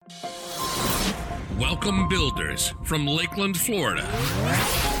Welcome builders from Lakeland, Florida.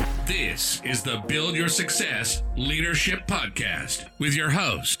 This is the Build Your Success Leadership Podcast with your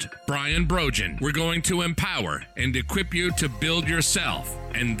host, Brian Brogan. We're going to empower and equip you to build yourself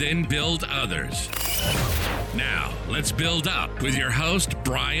and then build others. Now, let's build up with your host,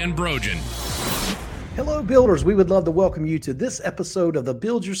 Brian Brogan. Hello, builders. We would love to welcome you to this episode of the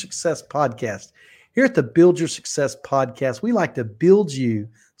Build Your Success Podcast. Here at the Build Your Success Podcast, we like to build you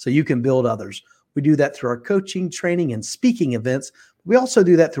so you can build others. We do that through our coaching, training, and speaking events. We also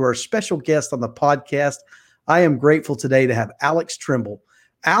do that through our special guest on the podcast. I am grateful today to have Alex Trimble.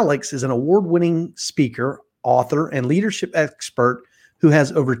 Alex is an award-winning speaker, author, and leadership expert who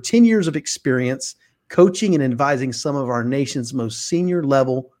has over 10 years of experience coaching and advising some of our nation's most senior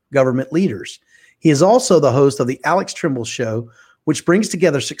level government leaders. He is also the host of the Alex Trimble Show, which brings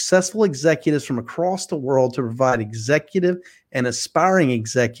together successful executives from across the world to provide executive and aspiring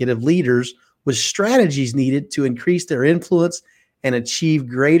executive leaders with strategies needed to increase their influence and achieve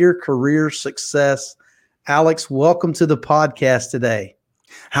greater career success. Alex, welcome to the podcast today.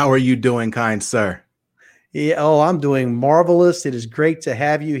 How are you doing, kind sir? I'm doing marvelous. It is great to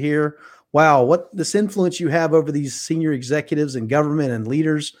have you here. Wow, what this influence you have over these senior executives and government and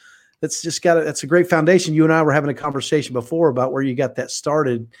leaders, that's a great foundation. You and I were having a conversation before about where you got that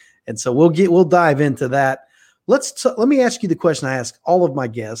started. And so we'll dive into that. Let me ask you the question I ask all of my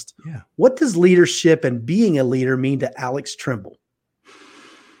guests. Yeah. What does leadership and being a leader mean to Alex Trimble?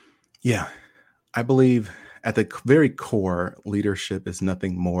 Yeah, I believe at the very core, leadership is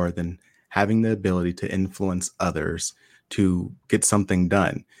nothing more than having the ability to influence others to get something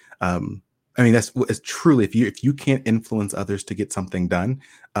done. That's truly, if you can't influence others to get something done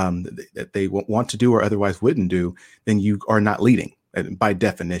that they want to do or otherwise wouldn't do, then you are not leading by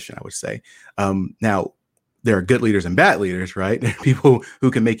definition, I would say. Now, there are good leaders and bad leaders, right? There are people who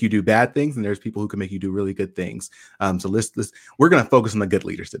can make you do bad things, and there's people who can make you do really good things. So we're going to focus on the good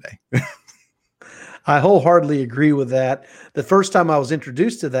leaders today. I wholeheartedly agree with that. The first time I was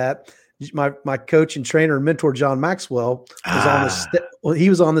introduced to that, my coach and trainer and mentor, John Maxwell,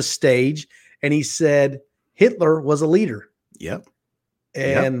 was on the stage, and he said Hitler was a leader. Yep.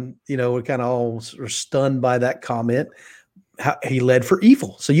 And, we kind of all were stunned by that comment. How he led for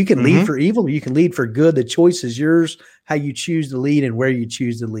evil. So you can lead for evil, or you can lead for good. The choice is yours, how you choose to lead and where you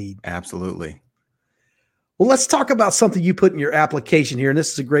choose to lead. Absolutely. Well, let's talk about something you put in your application here. And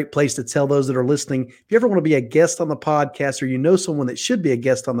this is a great place to tell those that are listening. If you ever want to be a guest on the podcast, or you know someone that should be a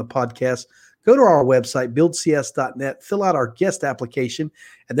guest on the podcast, go to our website, buildcs.net, fill out our guest application,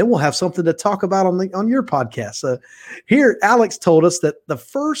 and then we'll have something to talk about on your podcast. Here, Alex told us that the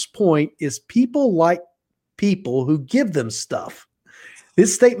first point is people like people who give them stuff.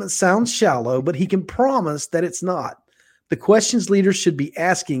 This statement sounds shallow, but he can promise that it's not. The questions leaders should be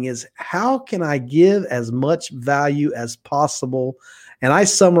asking is, how can I give as much value as possible? And I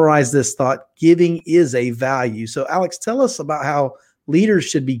summarize this thought: giving is a value. So Alex, tell us about how leaders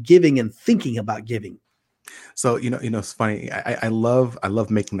should be giving and thinking about giving. So, it's funny. I love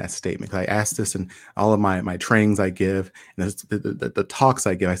making that statement, because I ask this in all of my trainings I give, and the talks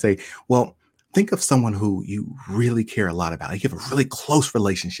I give. I say, well, think of someone who you really care a lot about. You have a really close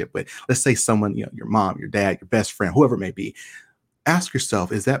relationship with. Let's say someone, your mom, your dad, your best friend, whoever it may be. Ask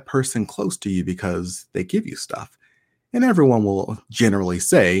yourself, is that person close to you because they give you stuff? And everyone will generally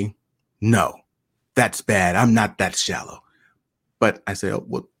say, no, that's bad. I'm not that shallow. But I say, oh,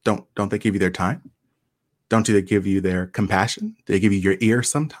 well, don't they give you their time? Don't they give you their compassion? Do they give you your ear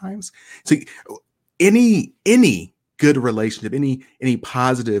sometimes? So any good relationship, any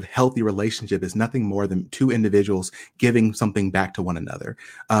positive, healthy relationship is nothing more than two individuals giving something back to one another.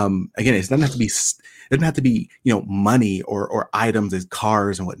 Again, it doesn't have to be money or items as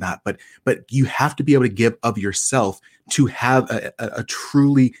cars and whatnot, but you have to be able to give of yourself to have a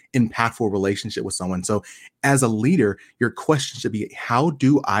truly impactful relationship with someone. So as a leader, your question should be, how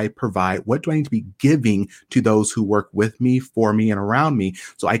do I provide? What do I need to be giving to those who work with me, for me, and around me,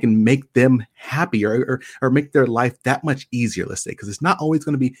 so I can make them happy or make their life that much easier, let's say, because it's not always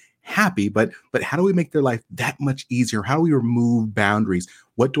going to be happy, but how do we make their life that much easier? How do we remove boundaries?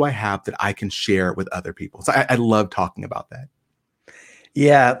 What do I have that I can share with other people? So I love talking about that.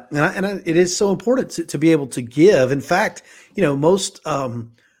 Yeah. And it is so important to be able to give. In fact, most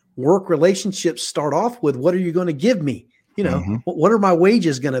work relationships start off with, what are you going to give me? What are my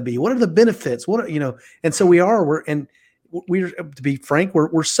wages going to be? What are the benefits? And so we're to be frank,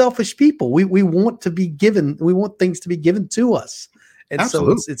 we're selfish people. We want to be given. We want things to be given to us. And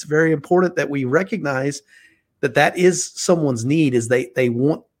Absolutely. So it's very important that we recognize that is someone's need, is they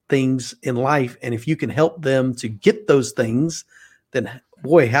want things in life. And if you can help them to get those things, then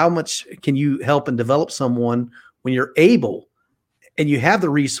boy, how much can you help and develop someone when you're able and you have the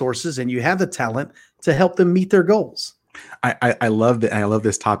resources and you have the talent to help them meet their goals? I love that. I love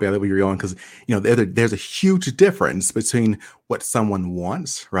this topic that we were going because, there's a huge difference between what someone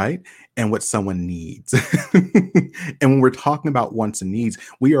wants, right, and what someone needs. And when we're talking about wants and needs,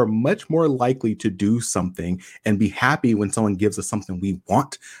 we are much more likely to do something and be happy when someone gives us something we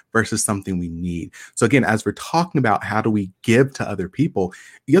want versus something we need. So again, as we're talking about how do we give to other people,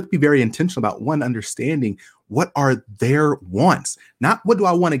 you have to be very intentional about understanding what are their wants, not what do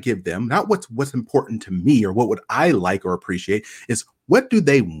I want to give them, not what's important to me or what would I like or appreciate, is what do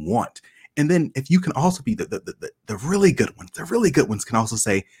they want? And then if you can also be the really good ones can also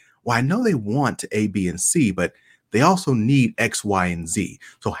say, well, I know they want A, B, and C, but they also need X, Y, and Z.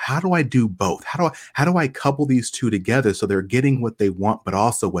 So how do I do both? How do I couple these two together so they're getting what they want, but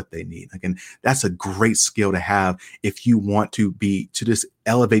also what they need? Again, that's a great skill to have if you want to just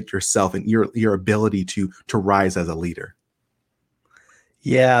elevate yourself and your ability to rise as a leader.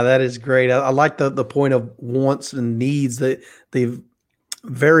 Yeah, that is great. I like the point of wants and needs, the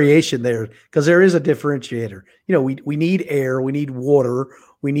variation there, because there is a differentiator. We need air, we need water,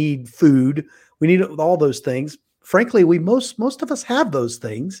 we need food, we need all those things. Frankly, most of us have those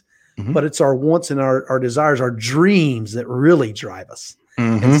things, but it's our wants and our desires, our dreams that really drive us.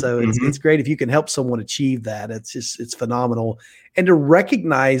 And so it's great if you can help someone achieve that. It's phenomenal. And to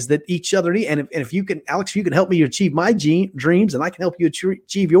recognize that each other need, and if you can, Alex, you can help me achieve my dreams and I can help you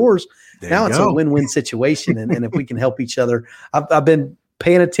achieve yours. Now it's a win-win situation. And if we can help each other, I've been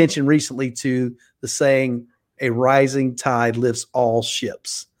paying attention recently to the saying, a rising tide lifts all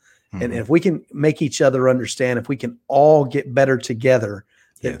ships. And if we can make each other understand, if we can all get better together,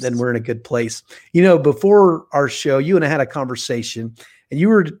 then we're in a good place. Before our show, you and I had a conversation, and you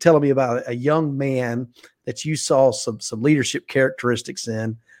were telling me about a young man that you saw some leadership characteristics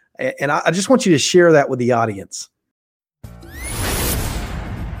in. And I just want you to share that with the audience.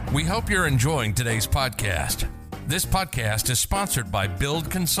 We hope you're enjoying today's podcast. This podcast is sponsored by Build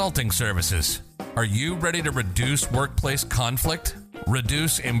Consulting Services. Are you ready to reduce workplace conflict,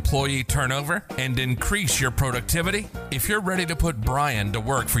 reduce employee turnover, and increase your productivity? If you're ready to put Brian to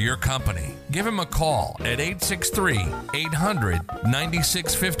work for your company, give him a call at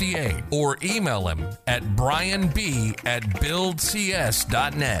 863-800-9658 or email him at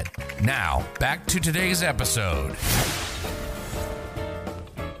brianb@buildcs.net. Now, back to today's episode.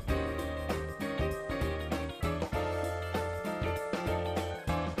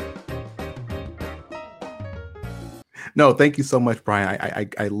 No, thank you so much, Brian.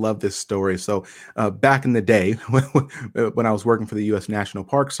 I love this story. So back in the day, when I was working for the U.S. National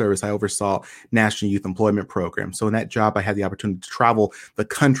Park Service, I oversaw National Youth Employment Program. So in that job, I had the opportunity to travel the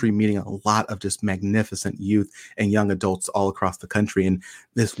country, meeting a lot of just magnificent youth and young adults all across the country. And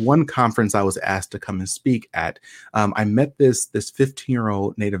this one conference I was asked to come and speak at, I met this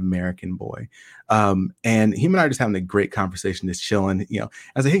 15-year-old Native American boy. And him and I just having a great conversation, just chilling.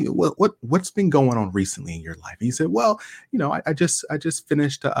 I said, "Hey, what's been going on recently in your life?" And he said, "Well, I just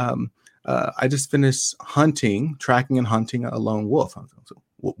finished hunting, tracking and hunting a lone wolf." I was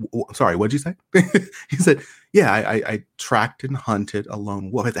like, sorry, what'd you say? He said, "Yeah, I tracked and hunted a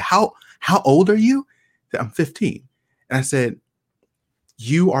lone wolf." I said, "How old are you?" He said, "I'm 15." And I said,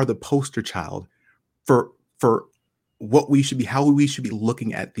 "You are the poster child for how we should be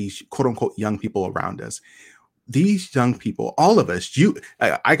looking at these quote unquote young people around us. These young people, all of us,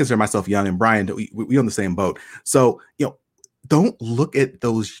 I consider myself young, and Brian, we on the same boat. So, don't look at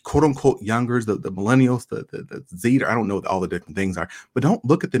those quote unquote youngers, the millennials, the Z, I don't know what all the different things are, but don't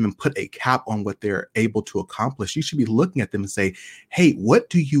look at them and put a cap on what they're able to accomplish. You should be looking at them and say, hey, what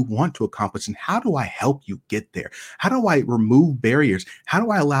do you want to accomplish? And how do I help you get there? How do I remove barriers? How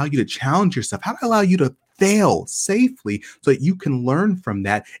do I allow you to challenge yourself? How do I allow you to fail safely so that you can learn from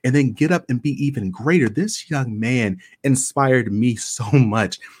that and then get up and be even greater?" This young man inspired me so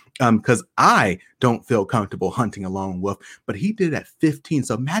much because I don't feel comfortable hunting a lone wolf, but he did at 15.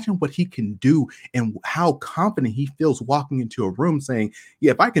 So imagine what he can do and how confident he feels walking into a room saying,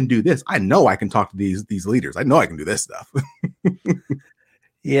 yeah, if I can do this, I know I can talk to these leaders. I know I can do this stuff.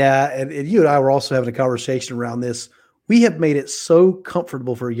 Yeah. And you and I were also having a conversation around this. We have made it so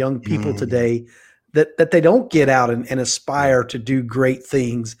comfortable for young people today that they don't get out and aspire to do great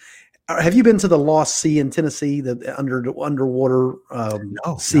things. Have you been to the Lost Sea in Tennessee, the underwater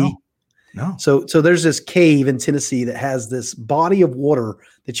sea? No. So there's this cave in Tennessee that has this body of water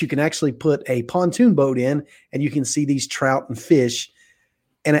that you can actually put a pontoon boat in, and you can see these trout and fish.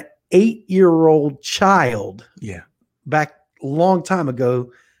 And an 8-year-old child, back a long time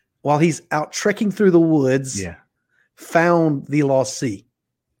ago, while he's out trekking through the woods, found the Lost Sea.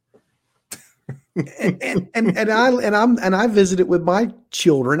 And I visited with my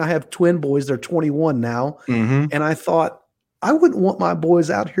children. I have twin boys. They're 21 now. Mm-hmm. And I thought, I wouldn't want my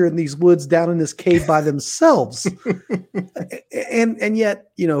boys out here in these woods down in this cave by themselves. and yet,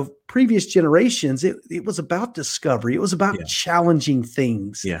 previous generations, it was about discovery. It was about challenging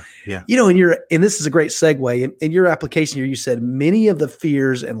things. Yeah. Yeah. And this is a great segue. In your application here, you said many of the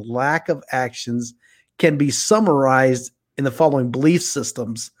fears and lack of actions can be summarized in the following belief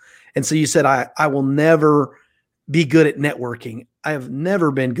systems. And so you said, I will never be good at networking. I have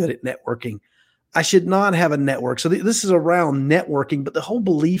never been good at networking. I should not have a network. So this is around networking, but the whole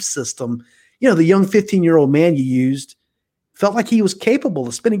belief system, the young 15-year-old man you used felt like he was capable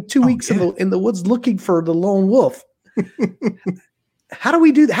of spending 2 weeks in the woods looking for the lone wolf. How do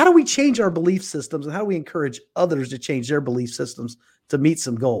we do that? How do we change our belief systems, and how do we encourage others to change their belief systems to meet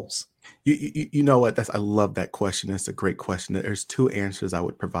some goals? You know what? I love that question. It's a great question. There's two answers I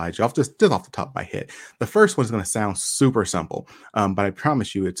would provide you. Just off the top of my head. The first one is going to sound super simple, but I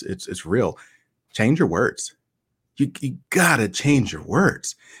promise you, it's real. Change your words. You gotta change your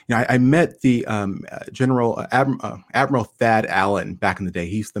words. I met the Admiral Thad Allen back in the day.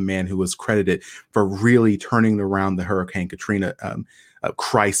 He's the man who was credited for really turning around the Hurricane Katrina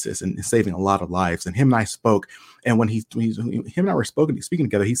crisis and saving a lot of lives. And him and I spoke. And when him and I were speaking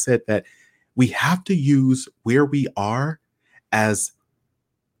together, he said that we have to use where we are as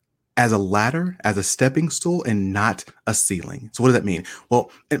a ladder, as a stepping stool, and not a ceiling. So what does that mean?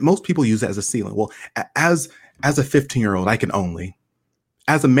 Well, most people use it as a ceiling. Well, as a 15-year-old, I can only.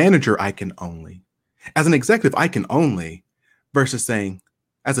 As a manager, I can only. As an executive, I can only. Versus saying,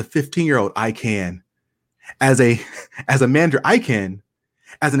 as a 15-year-old, I can. As a manager, I can.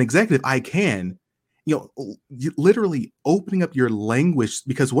 As an executive, I can. Literally opening up your language,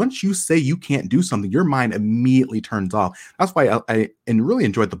 because once you say you can't do something, your mind immediately turns off. That's why I really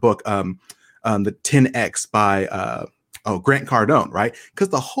enjoyed the book, the 10X by Grant Cardone, right? Because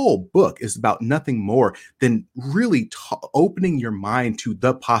the whole book is about nothing more than really opening your mind to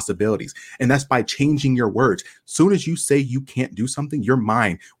the possibilities. And that's by changing your words. Soon as you say you can't do something, your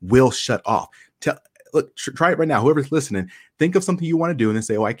mind will shut off. Look, try it right now. Whoever's listening, think of something you want to do and then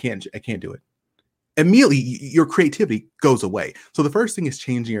say, oh, I can't do it. Immediately your creativity goes away. So the first thing is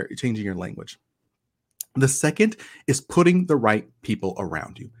changing your language. The second is putting the right people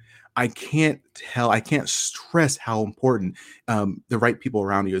around you. I can't stress how important the right people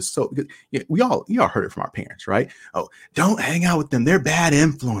around you is. So we all heard it from our parents, right? Oh, don't hang out with them. They're bad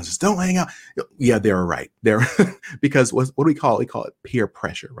influences. Don't hang out. Yeah, they're right. They're because what do we call it? We call it peer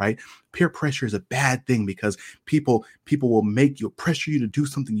pressure, right? Peer pressure is a bad thing because people will make you pressure you to do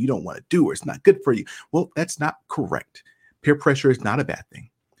something you don't want to do, or it's not good for you. Well, that's not correct. Peer pressure is not a bad thing.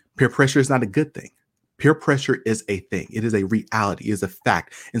 Peer pressure is not a good thing. Peer pressure is a thing. It is a reality. It is a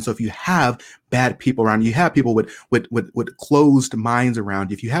fact. And so if you have bad people around you, you have people with closed minds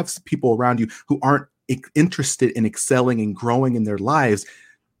around you, if you have people around you who aren't interested in excelling and growing in their lives,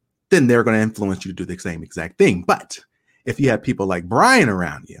 then they're going to influence you to do the same exact thing. But if you have people like Brian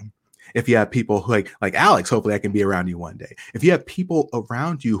around you, if you have people who like Alex, hopefully I can be around you one day. If you have people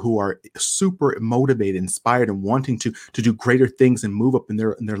around you who are super motivated, inspired, and wanting to do greater things and move up in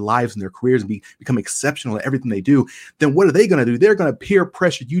their lives and their careers and become exceptional at everything they do, then what are they going to do? They're going to peer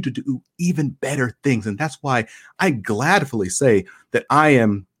pressure you to do even better things. And that's why I gladly say that I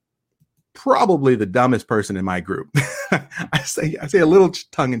am probably the dumbest person in my group. I say a little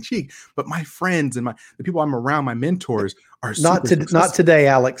tongue in cheek, but my friends and the people I'm around, my mentors, are not today,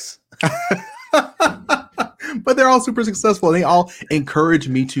 Alex. But they're all super successful, and they all encourage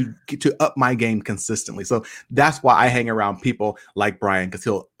me to up my game consistently. So that's why I hang around people like Brian, because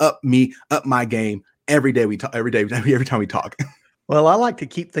he'll up my game every day. Every time we talk. Well, I like to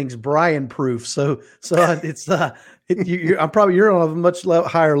keep things Brian proof. So it's you're on a much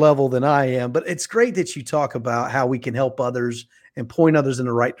higher level than I am, but it's great that you talk about how we can help others and point others in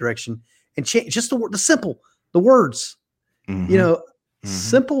the right direction and change just the words. Mm-hmm.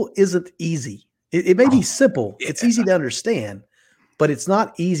 Simple isn't easy. It may be simple. Yeah. It's easy to understand, but it's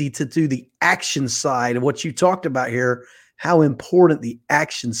not easy to do the action side of what you talked about here, how important the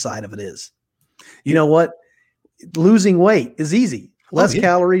action side of it is. You know what? Losing weight is easy. Less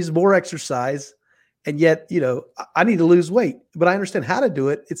calories, more exercise. And yet, I need to lose weight, but I understand how to do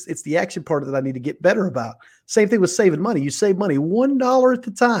it. It's the action part that I need to get better about. Same thing with saving money. You save money $1 at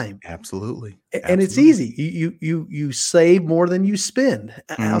a time. Absolutely. And it's easy. You save more than you spend.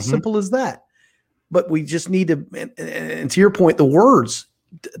 Mm-hmm. How simple is that? But we just need to, and to your point, the words,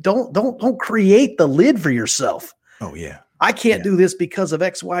 don't create the lid for yourself. Oh yeah. I can't do this because of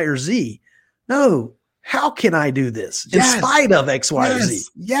X, Y, or Z. No, how can I do this in spite of X, Y, or Z?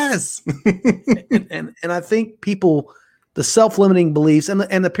 Yes. and I think people, the self-limiting beliefs and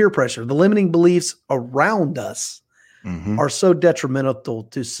the peer pressure, the limiting beliefs around us are so detrimental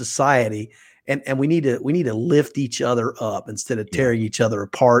to society. And we need to lift each other up instead of tearing each other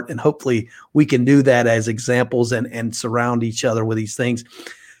apart. And hopefully we can do that as examples and surround each other with these things.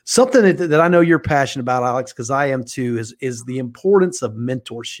 Something that I know you're passionate about, Alex, because I am too, is the importance of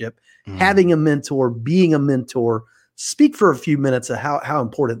mentorship, having a mentor, being a mentor. Speak for a few minutes of how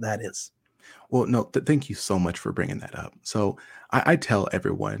important that is. Well, no, thank you so much for bringing that up. So I tell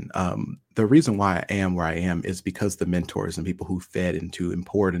everyone the reason why I am where I am is because the mentors and people who fed into and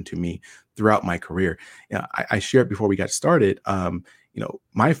poured into me throughout my career. I shared before we got started,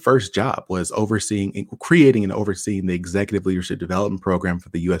 my first job was creating and overseeing the Executive Leadership Development Program for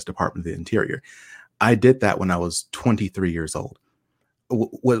the U.S. Department of the Interior. I did that when I was 23 years old.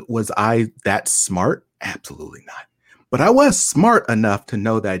 Was I that smart? Absolutely not. But I was smart enough to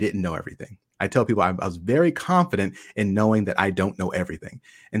know that I didn't know everything. I tell people I was very confident in knowing that I don't know everything.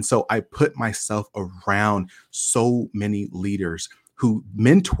 And so I put myself around so many leaders who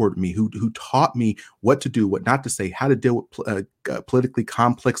mentored me, who taught me what to do, what not to say, how to deal with politically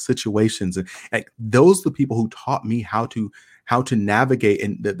complex situations. And those are the people who taught me how to navigate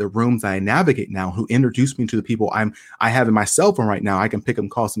in the rooms I navigate now, who introduced me to the people I have in my cell phone right now. I can pick up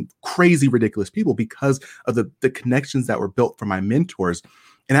and call some crazy, ridiculous people because of the connections that were built from my mentors.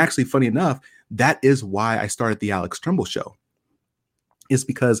 And actually, funny enough, that is why I started the Alex Trumbull Show. Is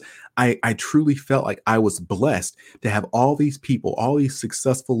because I truly felt like I was blessed to have all these people, all these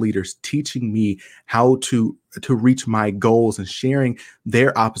successful leaders teaching me how to reach my goals and sharing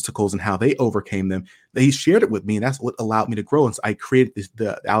their obstacles and how they overcame them. They shared it with me, and that's what allowed me to grow. And so I created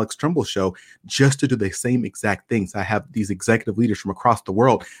the Alex Trumbull Show just to do the same exact things. I have these executive leaders from across the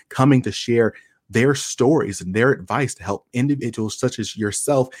world coming to share their stories and their advice to help individuals such as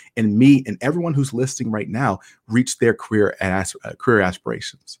yourself and me and everyone who's listening right now reach their career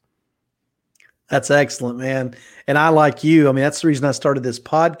aspirations. That's excellent, man. And I, like you, that's the reason I started this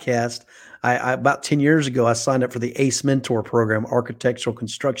podcast. I about 10 years ago, I signed up for the ACE Mentor Program, Architectural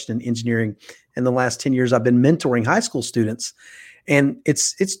Construction and Engineering. And the last 10 years, I've been mentoring high school students. And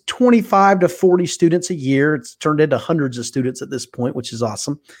it's 25 to 40 students a year. It's turned into hundreds of students at this point, which is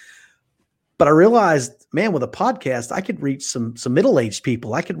awesome. But I realized, man, with a podcast, I could reach some middle-aged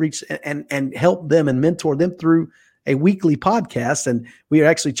people. I could reach and help them and mentor them through a weekly podcast. And we are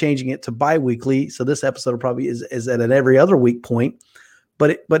actually changing it to bi-weekly. So this episode probably is at an every other week point.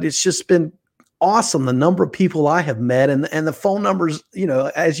 But it's just been awesome, the number of people I have met and the phone numbers,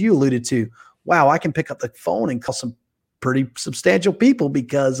 as you alluded to. Wow, I can pick up the phone and call some pretty substantial people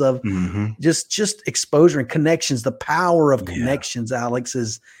because of just exposure and connections. The power of connections, Alex,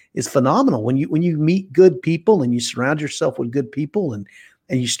 is phenomenal. When you meet good people and you surround yourself with good people and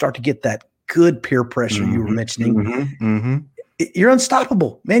you start to get that good peer pressure you were mentioning, you're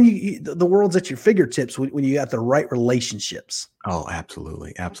unstoppable, man. The world's at your fingertips when you got the right relationships. Oh,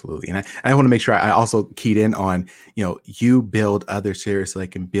 absolutely. Absolutely. And I want to make sure I also keyed in on, you build others here so they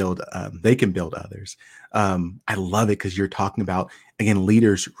can build others. I love it because you're talking about, again,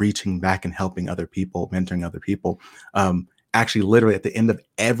 leaders reaching back and helping other people, mentoring other people. Actually, literally at the end of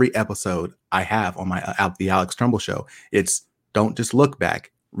every episode I have on the Alex Trumbull Show, it's don't just look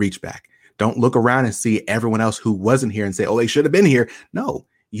back, reach back. Don't look around and see everyone else who wasn't here and say, oh, they should have been here. No,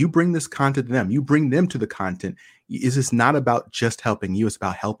 you bring this content to them. You bring them to the content. It's not about just helping you. It's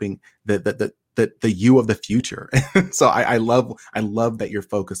about helping the you of the future. So I love that you're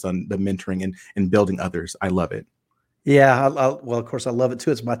focused on the mentoring and building others. I love it. Yeah. Well, of course I love it too.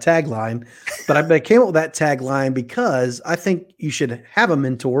 It's my tagline, but I came up with that tagline because I think you should have a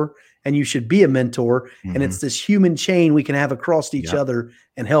mentor and you should be a mentor. And it's this human chain we can have across each other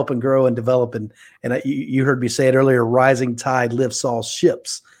and help and grow and develop. And you heard me say it earlier, rising tide lifts all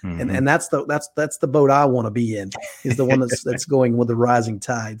ships. And that's the boat I want to be in, is the one that's going with the rising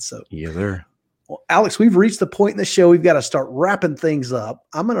tide. So yeah, there. Well, Alex, we've reached the point in the show. We've got to start wrapping things up.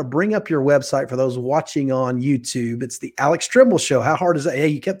 I'm going to bring up your website for those watching on YouTube. It's the Alex Trumbull Show. How hard is that? Hey,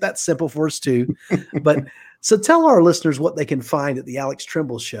 you kept that simple for us too. But so tell our listeners what they can find at the Alex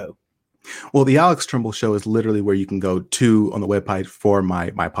Trumbull Show. Well, the Alex Trumbull Show is literally where you can go to on the website for my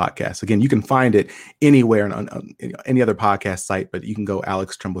podcast. Again, you can find it anywhere on any other podcast site, but you can go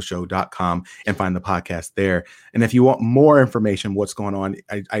alextrumbullshow.com and find the podcast there. And if you want more information, what's going on,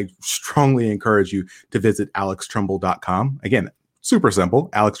 I strongly encourage you to visit alextrumbull.com. Again, super simple,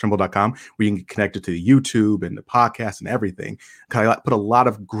 alextrumbull.com, where you can get connected to the YouTube and the podcast and everything. I put a lot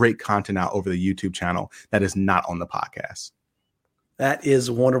of great content out over the YouTube channel that is not on the podcast. That is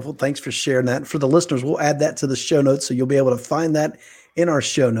wonderful. Thanks for sharing that. For the listeners, we'll add that to the show notes, so you'll be able to find that in our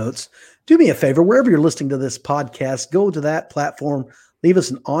show notes. Do me a favor, wherever you're listening to this podcast, go to that platform, leave us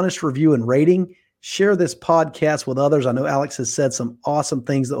an honest review and rating, share this podcast with others. I know Alex has said some awesome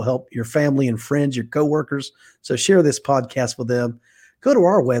things that will help your family and friends, your coworkers. So share this podcast with them. Go to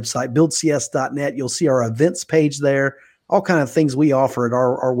our website, buildcs.net. You'll see our events page there, all kind of things we offer at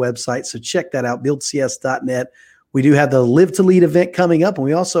our website. So check that out, buildcs.net. We do have the Live to Lead event coming up, and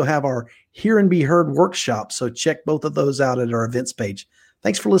we also have our Hear and Be Heard workshop. So check both of those out at our events page.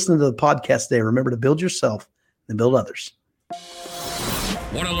 Thanks for listening to the podcast today. Remember to build yourself and build others.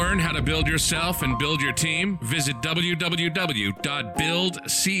 Want to learn how to build yourself and build your team? Visit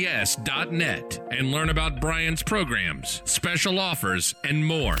www.buildcs.net and learn about Brian's programs, special offers, and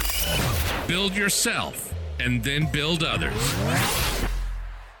more. Build yourself and then build others.